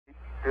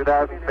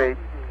2,000 feet,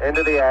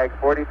 into the ag,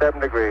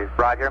 47 degrees.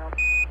 Roger.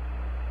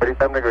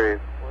 47 degrees.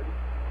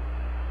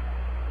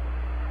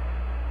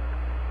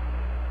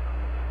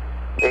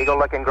 Eagle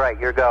looking great,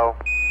 your go.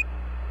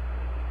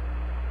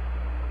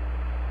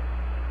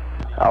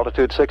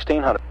 Altitude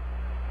 1,600.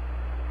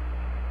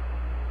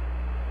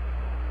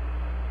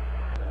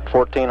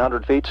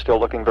 1,400 feet, still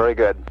looking very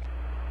good.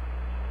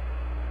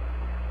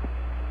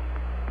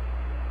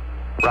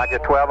 Roger,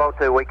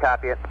 1202, we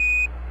copy it.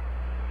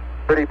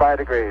 35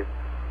 degrees.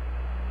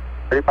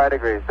 35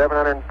 degrees.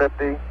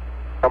 750,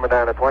 coming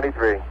down to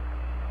 23.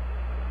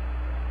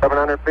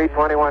 700 feet,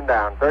 21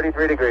 down.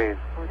 33 degrees.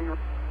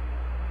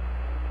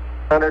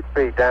 100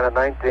 feet, down at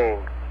 19.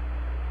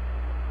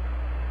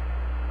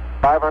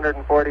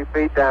 540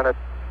 feet, down at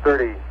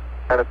 30.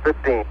 Down at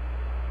 15.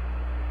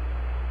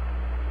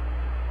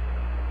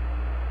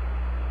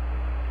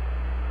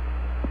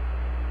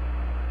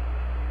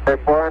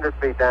 Okay, 400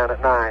 feet, down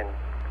at 9.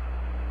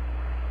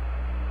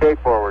 8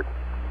 forward.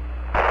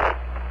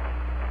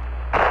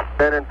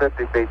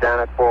 1050 feet, down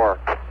at 4.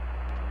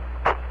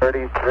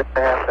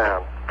 33.5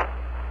 down.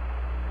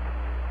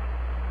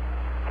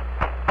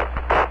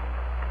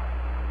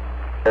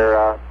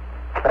 They're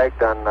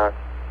pegged on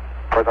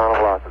horizontal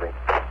velocity.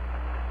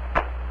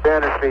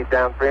 300 feet,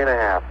 down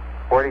 3.5.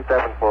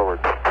 47 forward.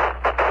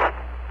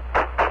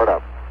 Put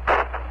up.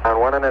 Down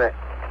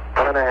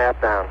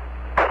 1.5 down.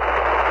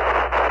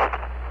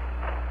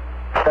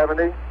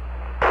 70.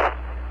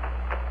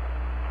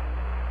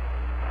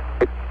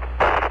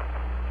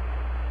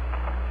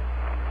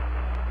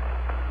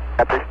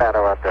 Epic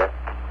shadow out there.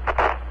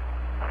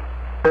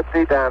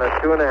 50 down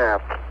at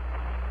 2.5.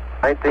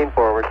 19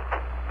 forward.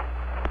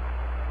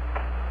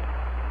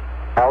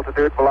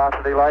 Altitude,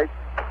 velocity, light.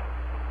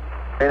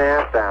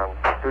 3.5 down.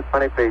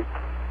 220 feet.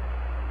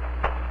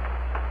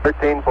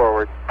 13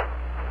 forward.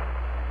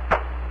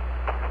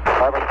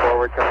 11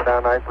 forward, coming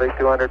down nicely.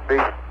 200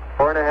 feet.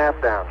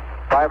 4.5 down.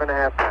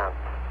 5.5 down.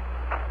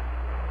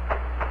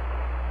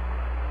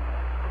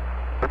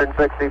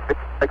 160 feet.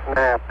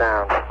 6.5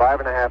 down.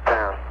 5.5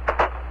 down.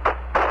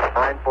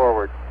 9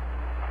 forward.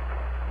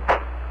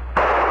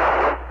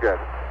 Good.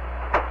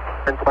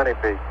 120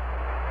 feet.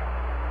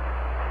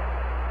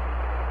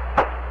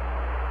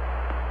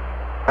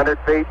 100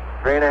 feet,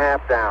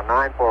 3.5 down,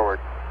 9 forward.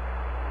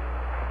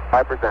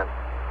 5%.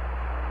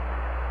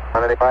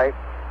 185.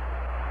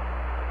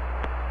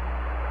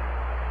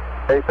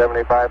 Okay,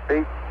 75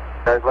 feet.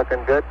 Car's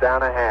looking good,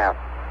 down a half.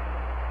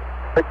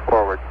 6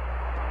 forward.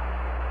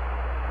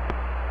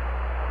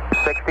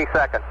 60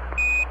 seconds.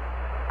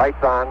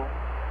 Lights on.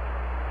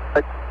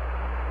 6.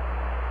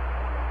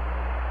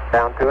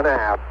 Down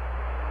 2.5.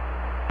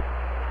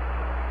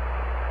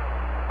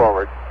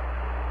 Forward.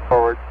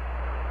 Forward.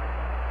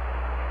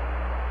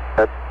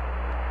 That's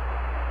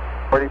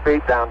 40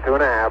 feet, down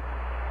 2.5.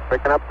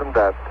 Picking up some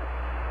dust.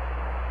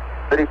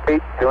 30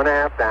 feet,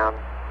 2.5 down.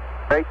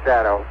 Straight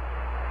shadow.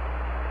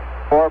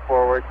 4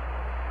 forward.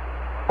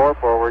 4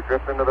 forward,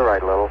 drifting to the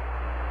right a little.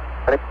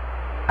 20,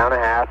 down a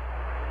half.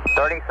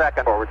 30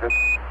 seconds. Forward, just.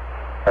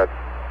 Good.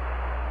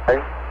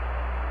 Okay.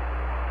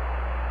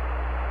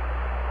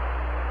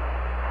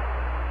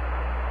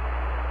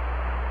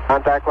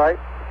 Contact light.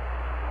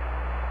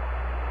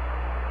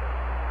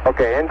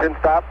 Okay, engine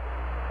stop.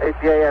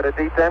 ACA at a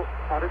descent.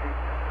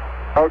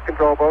 Node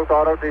control both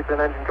auto, descent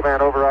engine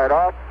command override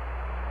off.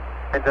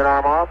 Engine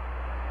arm off.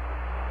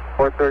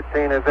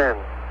 413 is in.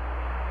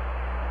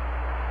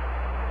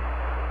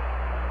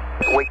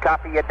 We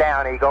copy you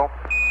down, Eagle.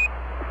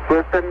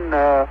 Houston,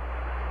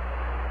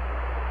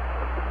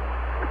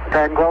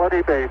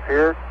 Tranquility Base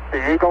here.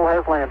 The Eagle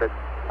has landed.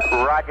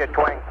 Roger,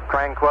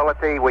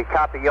 Tranquility. We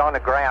copy you on the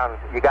ground.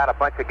 You got a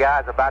bunch of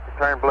guys about to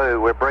turn blue.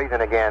 We're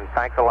breathing again.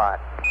 Thanks a lot.